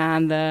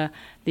understand the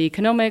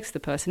economics, the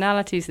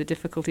personalities, the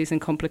difficulties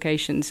and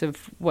complications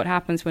of what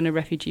happens when a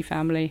refugee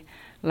family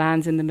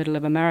lands in the middle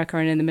of America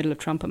and in the middle of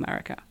Trump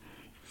America.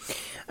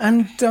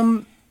 And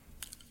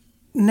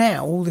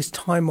now, all this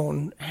time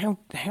on,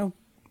 how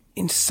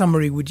in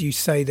summary would you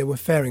say they were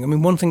faring? I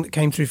mean, one thing that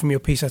came through from your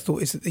piece, I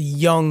thought, is that the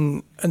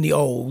young and the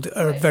old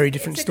are a very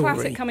different story. It's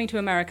a classic coming to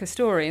America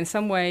story. In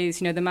some ways,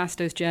 the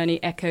Mastos'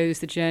 journey echoes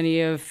the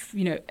journey of,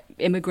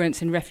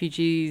 immigrants and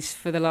refugees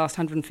for the last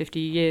 150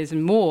 years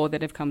and more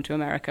that have come to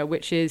America,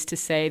 which is to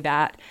say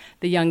that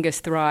the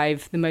youngest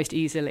thrive the most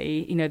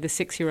easily. The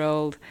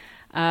 6-year-old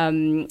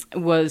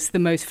was the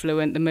most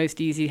fluent, the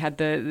most easy, had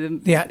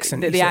the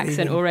accent, the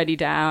accent already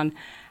down.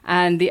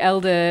 And the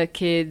elder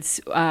kids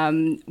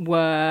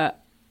were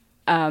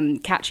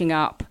catching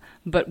up,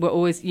 but were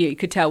always, you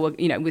could tell,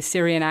 with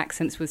Syrian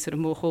accents, was sort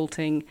of more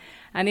halting.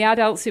 And the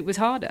adults, it was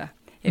harder.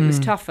 It was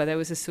tougher. There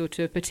was a sort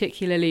of,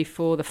 particularly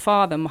for the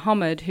father,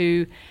 Muhammad,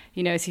 who,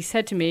 as he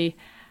said to me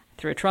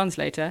through a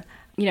translator,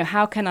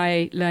 how can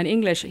I learn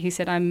English? He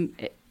said,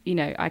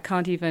 I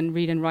can't even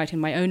read and write in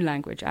my own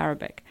language,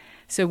 Arabic.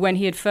 So when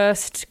he had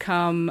first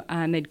come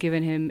and they'd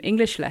given him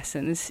English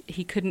lessons,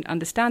 he couldn't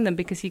understand them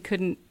because he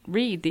couldn't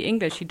read the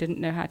English. He didn't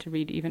know how to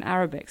read even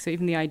Arabic. So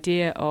even the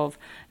idea of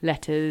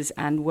letters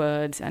and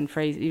words and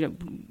phrases,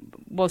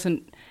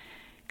 wasn't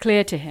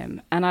clear to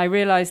him. And I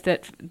realized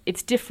that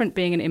it's different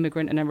being an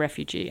immigrant and a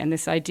refugee. And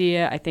this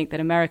idea, I think, that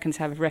Americans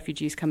have of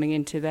refugees coming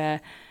into their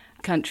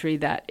country,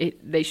 that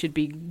they should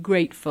be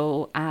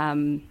grateful,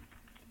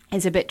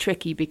 is a bit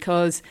tricky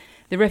because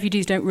the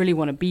refugees don't really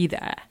want to be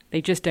there.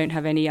 They just don't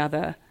have any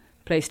other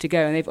place to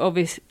go. And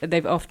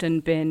they've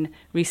often been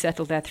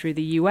resettled there through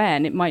the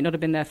UN. It might not have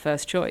been their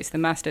first choice. The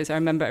Mastos, I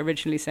remember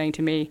originally saying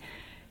to me,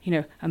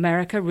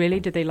 America, really?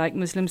 Did they like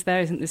Muslims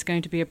there? Isn't this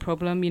going to be a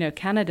problem?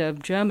 Canada,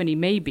 Germany,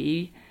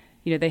 maybe.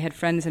 They had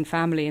friends and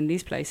family in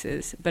these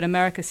places. But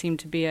America seemed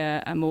to be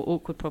a more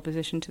awkward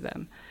proposition to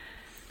them.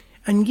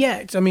 And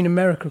yet,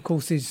 America, of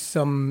course, is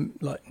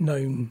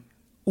known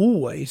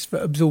always for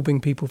absorbing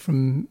people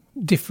from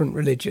different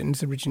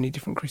religions, originally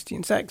different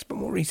Christian sects, but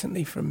more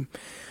recently from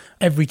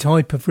every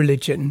type of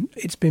religion.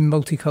 It's been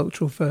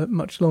multicultural for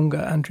much longer,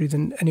 Andrew,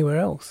 than anywhere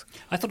else.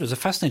 I thought it was a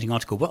fascinating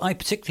article. What I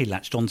particularly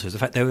latched onto is the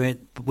fact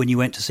when you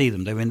went to see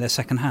them, they were in their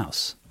second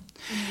house.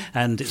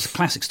 And it's a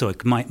classic story.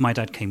 My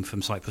dad came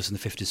from Cyprus in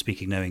the 50s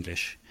speaking no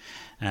English.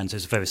 And so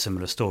it's a very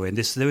similar story. And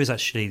there is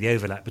actually the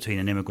overlap between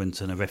an immigrant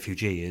and a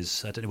refugee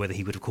is, I don't know whether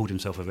he would have called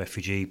himself a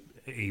refugee.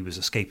 He was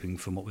escaping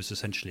from what was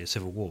essentially a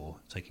civil war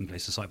taking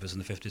place in Cyprus in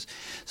the 50s.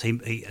 So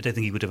I don't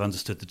think he would have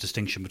understood the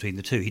distinction between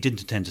the two. He didn't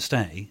intend to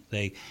stay.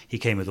 He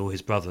came with all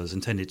his brothers,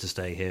 intended to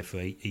stay here for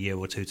a year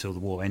or two till the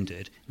war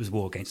ended. It was a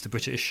war against the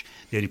British.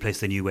 The only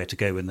place they knew where to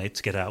go when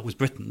to get out was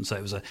Britain. So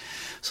it was a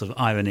sort of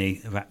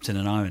irony wrapped in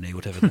an irony,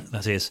 whatever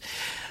that is.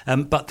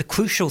 But the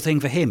crucial thing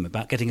for him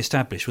about getting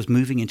established was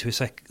moving into a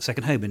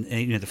second home. And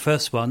the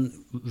first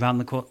one,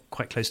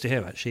 quite close to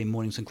here actually, in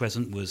Mornington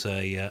Crescent, was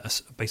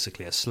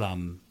basically a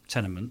slum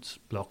tenement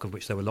block, of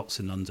which there were lots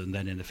in London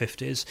then in the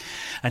 50s,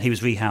 and he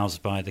was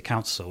rehoused by the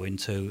council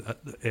into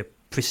a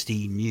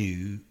pristine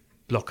new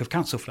block of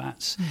council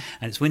flats.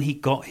 And it's when he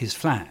got his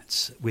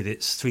flat with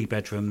its 3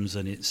 bedrooms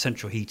and its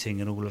central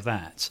heating and all of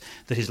that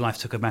his life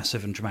took a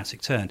massive and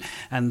dramatic turn.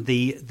 And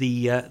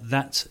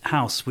that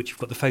house, which you've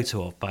got the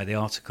photo of by the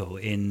article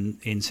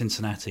in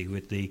Cincinnati,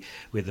 with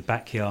the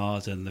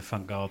backyard and the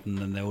front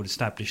garden, and they're all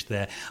established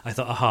there, I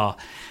thought,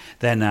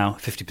 they're now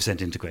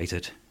 50%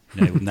 integrated.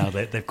 Now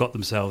they've got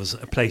themselves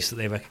a place that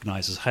they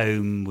recognise as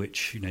home,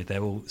 which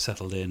they're all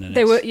settled in. And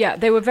they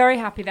were very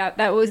happy.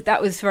 That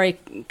was very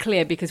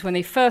clear, because when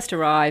they first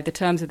arrived, the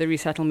terms of the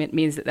resettlement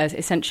means that there's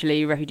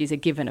essentially refugees are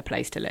given a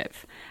place to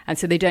live, and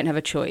so they don't have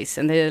a choice,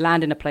 and they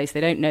land in a place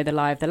they don't know the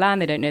lie of the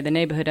land, they don't know the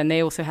neighbourhood, and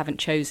they also haven't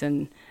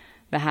chosen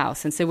the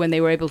house. And so when they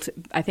were able to,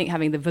 I think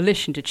having the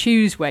volition to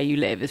choose where you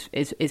live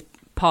is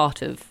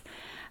part of.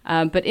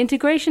 But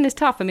integration is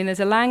tough. I mean, there's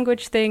a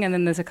language thing and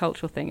then there's a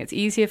cultural thing. It's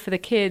easier for the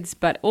kids,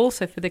 but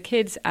also for the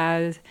kids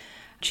as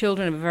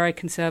children of very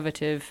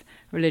conservative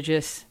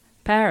religious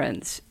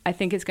parents. I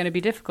think it's going to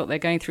be difficult. They're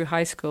going through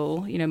high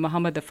school.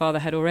 Mohammed, the father,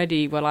 had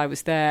already, while I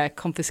was there,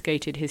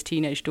 confiscated his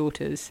teenage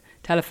daughter's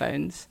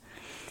telephones.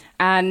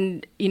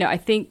 And, I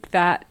think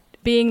that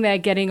being there,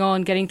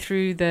 getting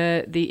through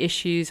the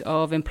issues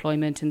of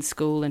employment and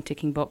school and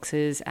ticking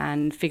boxes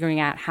and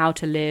figuring out how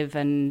to live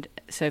and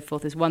so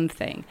forth is one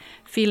thing.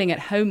 Feeling at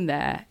home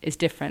there is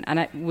different. And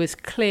it was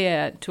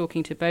clear,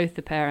 talking to both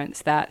the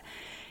parents, that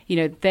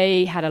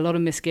they had a lot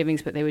of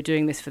misgivings, but they were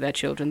doing this for their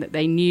children, that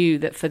they knew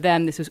that for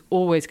them this was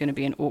always going to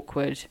be an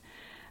awkward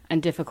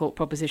and difficult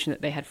proposition,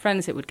 that they had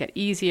friends, it would get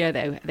easier,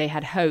 they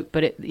had hope,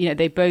 but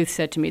they both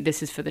said to me,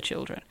 this is for the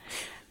children.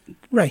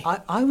 Ray.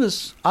 I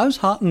was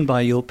heartened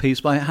by your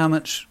piece, by how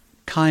much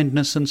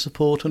kindness and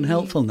support and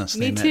helpfulness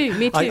they met.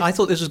 Me too. I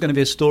thought this was going to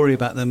be a story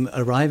about them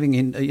arriving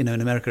in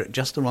America at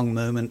just the wrong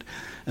moment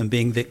and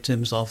being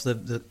victims of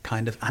the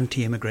kind of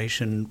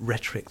anti-immigration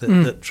rhetoric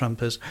that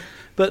Trump has.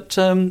 But,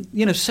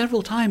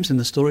 several times in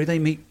the story they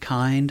meet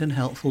kind and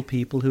helpful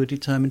people who are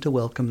determined to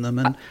welcome them.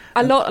 And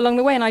a lot along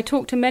the way, and I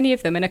talked to many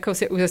of them, and of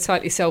course it was a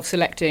slightly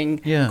self-selecting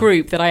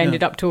group that I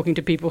ended up talking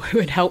to people who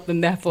had helped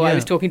them, therefore I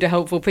was talking to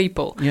helpful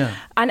people. Yeah.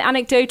 And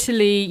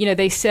anecdotally,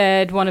 they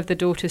said, one of the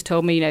daughters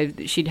told me,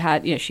 she'd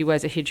had, she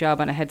wears a hijab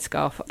and a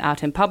headscarf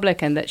out in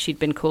public, and that she'd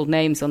been called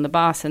names on the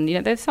bus, and,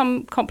 there's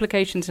some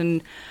complications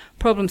and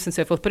problems and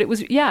so forth, but it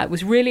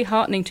was really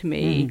heartening to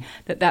me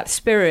that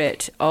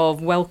spirit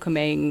of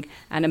welcoming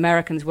and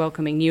Americans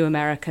welcoming new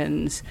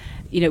Americans,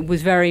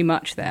 was very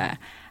much there.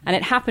 And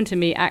it happened to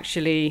me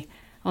actually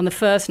on the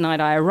first night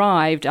I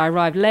arrived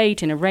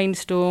late in a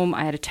rainstorm.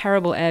 I had a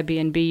terrible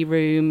Airbnb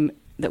room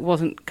that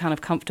wasn't kind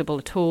of comfortable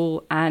at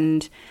all,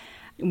 and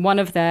one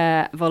of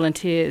their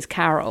volunteers,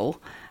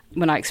 Carol,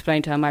 when I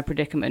explained to her my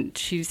predicament,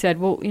 she said,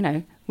 well,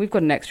 we've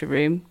got an extra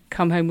room,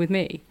 come home with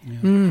me.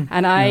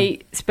 And I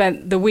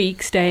spent the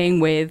week staying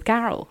with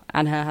Carol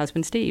and her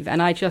husband Steve,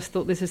 and I just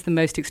thought this is the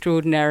most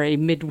extraordinary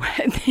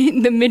Midwest.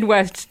 The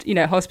Midwest,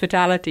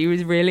 hospitality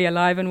was really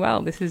alive and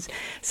well. This is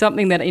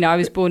something that, I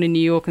was born in New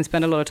York and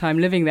spent a lot of time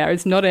living there.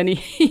 It's not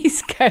any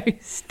East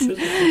Coast.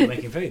 You're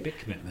making very big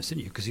commitments,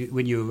 didn't you? Because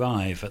when you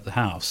arrive at the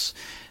house,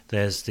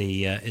 there's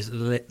the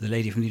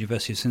lady from the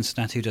University of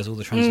Cincinnati who does all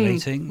the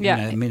translating.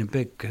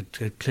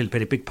 Clearly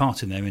played a big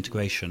part in their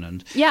integration.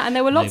 And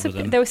there were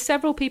there were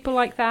several people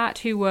like that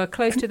who were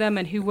close to them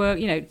and who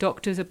were,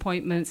 doctor's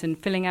appointments and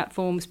filling out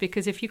forms,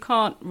 because if you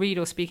can't read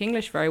or speak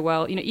English very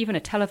well, even a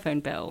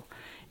telephone bill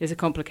is a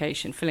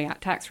complication. Filling out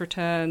tax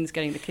returns,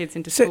 getting the kids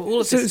into school,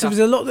 all of this stuff. So there's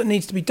a lot that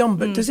needs to be done,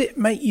 but does it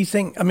make you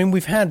think,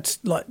 we've had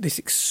like this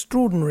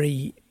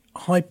extraordinary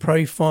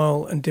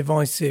high-profile and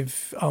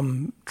divisive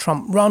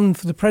Trump run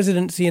for the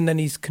presidency, and then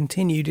he's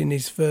continued in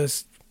his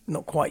first,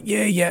 not quite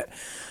year yet,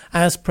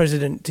 as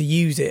president to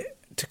use it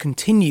to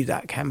continue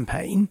that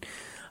campaign.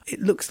 It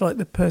looks like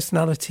the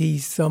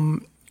personalities,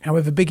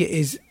 however big it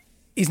is,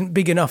 isn't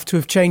big enough to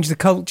have changed the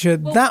culture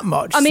that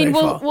much so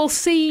far. We'll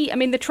see.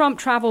 The Trump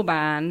travel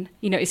ban,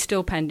 is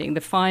still pending.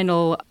 The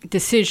final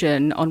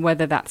decision on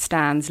whether that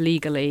stands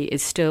legally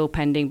is still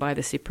pending by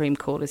the Supreme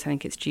Court. I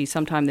think it's due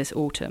sometime this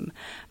autumn.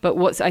 But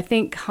what's, I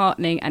think,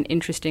 heartening and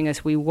interesting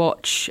as we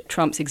watch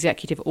Trump's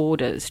executive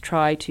orders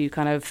try to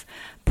kind of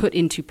put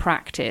into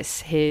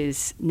practice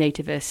his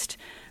nativist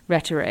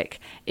rhetoric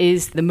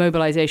is the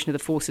mobilization of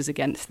the forces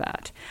against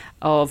that,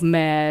 of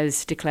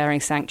mayors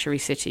declaring sanctuary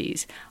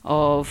cities,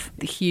 of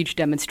the huge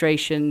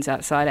demonstrations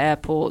outside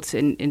airports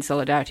in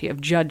solidarity,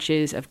 of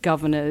judges, of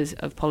governors,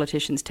 of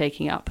politicians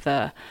taking up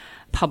the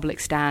public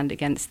stand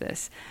against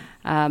this,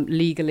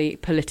 legally,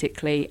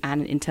 politically,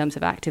 and in terms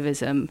of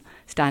activism,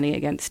 standing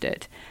against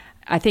it.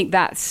 I think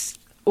that's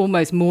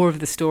almost more of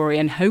the story,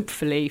 and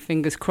hopefully,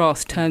 fingers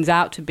crossed, turns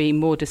out to be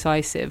more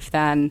decisive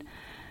than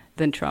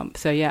Trump.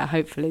 So yeah,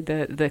 hopefully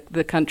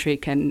the country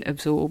can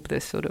absorb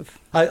this sort of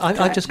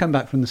I've just come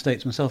back from the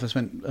States myself. I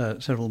spent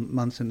several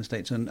months in the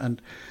States,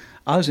 and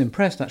I was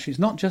impressed, actually. It's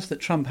not just that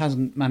Trump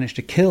hasn't managed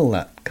to kill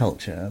that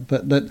culture,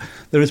 but that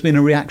there has been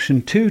a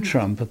reaction to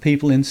Trump of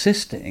people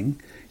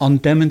insisting on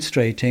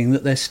demonstrating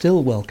that they're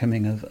still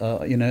welcoming of,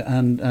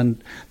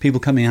 and people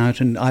coming out.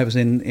 And I was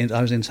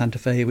in Santa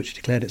Fe, which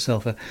declared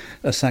itself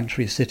a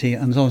sanctuary city,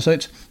 and so on. So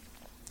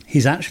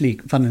he's actually,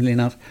 funnily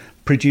enough,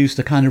 produced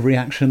a kind of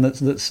reaction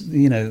that's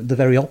the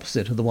very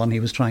opposite of the one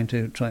he was trying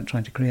to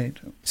create.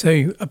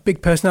 So a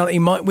big personality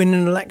might win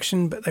an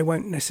election, but they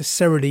won't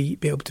necessarily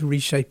be able to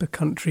reshape a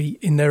country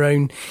in their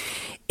own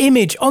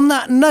image. On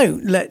that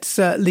note, let's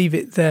leave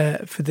it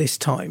there for this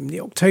time.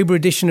 The October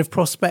edition of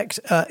Prospect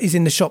is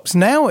in the shops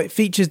now. It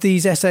features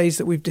these essays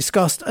that we've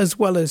discussed, as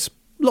well as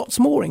lots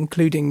more,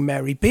 including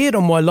Mary Beard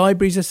on why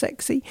libraries are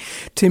sexy,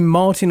 Tim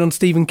Martin on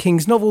Stephen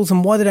King's novels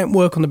and why they don't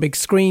work on the big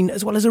screen,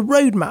 as well as a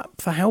roadmap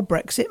for how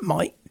Brexit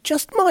might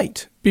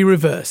be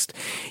reversed.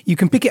 You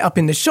can pick it up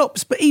in the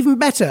shops, but even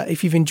better,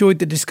 if you've enjoyed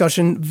the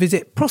discussion,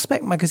 visit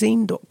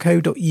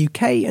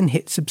prospectmagazine.co.uk and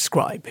hit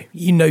subscribe.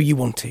 You know you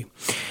want to.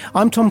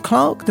 I'm Tom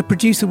Clark. The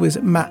producer was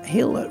Matt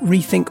Hill at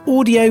Rethink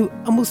Audio,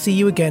 and we'll see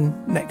you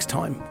again next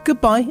time.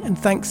 Goodbye, and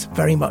thanks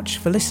very much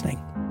for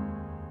listening.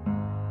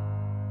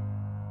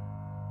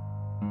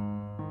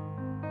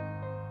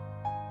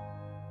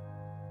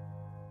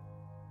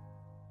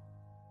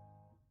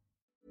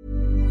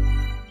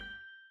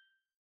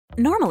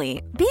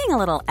 Normally, being a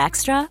little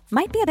extra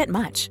might be a bit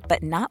much,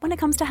 but not when it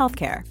comes to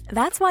healthcare.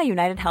 That's why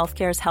United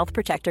Healthcare's Health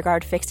Protector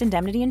Guard fixed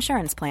indemnity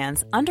insurance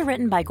plans,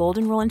 underwritten by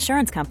Golden Rule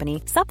Insurance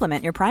Company,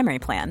 supplement your primary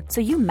plan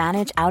so you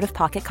manage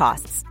out-of-pocket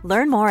costs.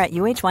 Learn more at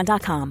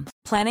uh1.com.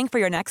 Planning for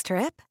your next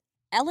trip?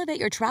 Elevate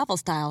your travel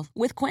style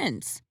with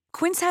Quince.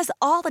 Quince has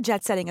all the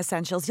jet-setting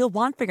essentials you'll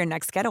want for your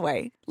next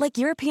getaway, like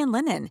European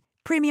linen,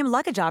 premium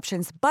luggage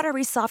options,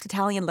 buttery soft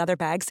Italian leather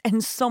bags,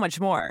 and so much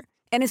more.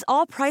 And is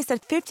all priced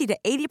at 50 to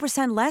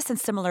 80% less than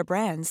similar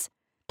brands.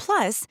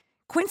 Plus,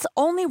 Quince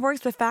only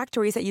works with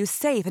factories that use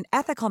safe and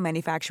ethical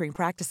manufacturing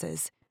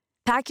practices.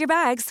 Pack your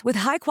bags with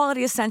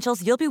high-quality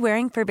essentials you'll be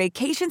wearing for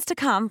vacations to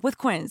come with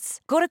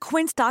Quince. Go to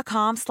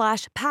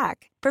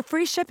quince.com/pack for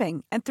free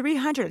shipping and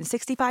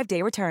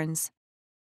 365-day returns.